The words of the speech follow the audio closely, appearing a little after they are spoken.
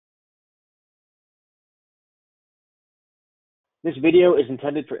This video is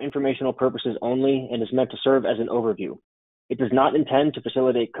intended for informational purposes only and is meant to serve as an overview. It does not intend to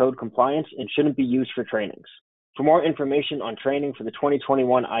facilitate code compliance and shouldn't be used for trainings. For more information on training for the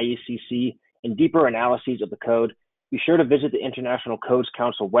 2021 IECC and deeper analyses of the code, be sure to visit the International Codes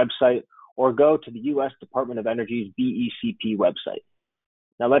Council website or go to the U.S. Department of Energy's BECP website.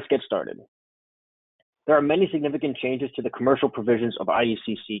 Now let's get started. There are many significant changes to the commercial provisions of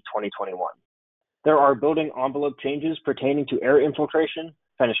IECC 2021. There are building envelope changes pertaining to air infiltration,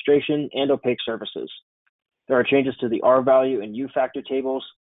 fenestration, and opaque surfaces. There are changes to the R value and U factor tables.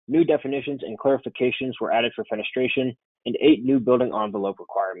 New definitions and clarifications were added for fenestration, and 8 new building envelope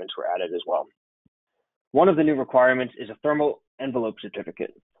requirements were added as well. One of the new requirements is a thermal envelope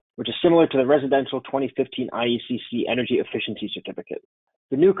certificate, which is similar to the residential 2015 IECC energy efficiency certificate.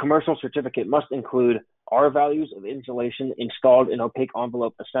 The new commercial certificate must include R values of insulation installed in opaque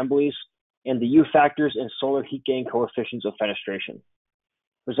envelope assemblies and the U factors and solar heat gain coefficients of fenestration.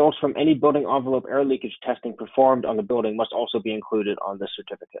 Results from any building envelope air leakage testing performed on the building must also be included on this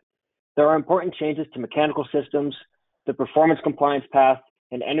certificate. There are important changes to mechanical systems, the performance compliance path,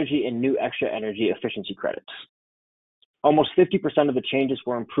 and energy and new extra energy efficiency credits. Almost 50% of the changes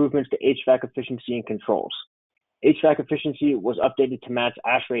were improvements to HVAC efficiency and controls. HVAC efficiency was updated to match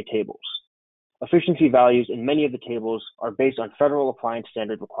ASHRAE tables. Efficiency values in many of the tables are based on federal appliance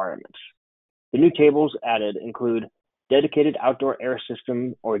standard requirements. The new tables added include dedicated outdoor air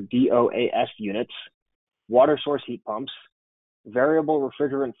system or DOAS units, water source heat pumps, variable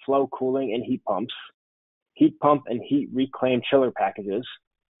refrigerant flow cooling and heat pumps, heat pump and heat reclaim chiller packages,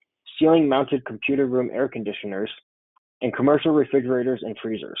 ceiling mounted computer room air conditioners, and commercial refrigerators and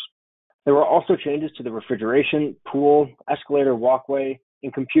freezers. There were also changes to the refrigeration, pool, escalator walkway,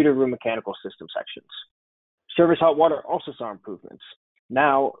 and computer room mechanical system sections. Service hot water also saw improvements.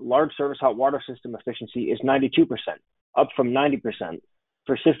 Now, large service hot water system efficiency is 92%, up from 90%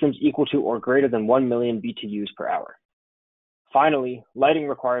 for systems equal to or greater than 1 million BTUs per hour. Finally, lighting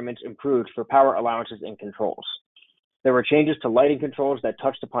requirements improved for power allowances and controls. There were changes to lighting controls that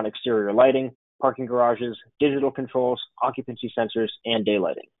touched upon exterior lighting, parking garages, digital controls, occupancy sensors, and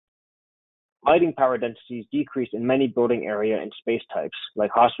daylighting. Lighting power densities decreased in many building area and space types,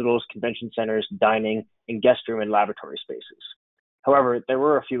 like hospitals, convention centers, dining, and guest room and laboratory spaces. However, there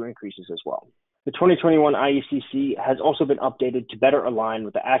were a few increases as well. The 2021 IECC has also been updated to better align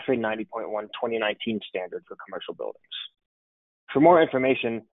with the ASHRAE 90.1 2019 standard for commercial buildings. For more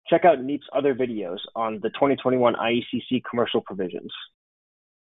information, check out NEEP's other videos on the 2021 IECC commercial provisions.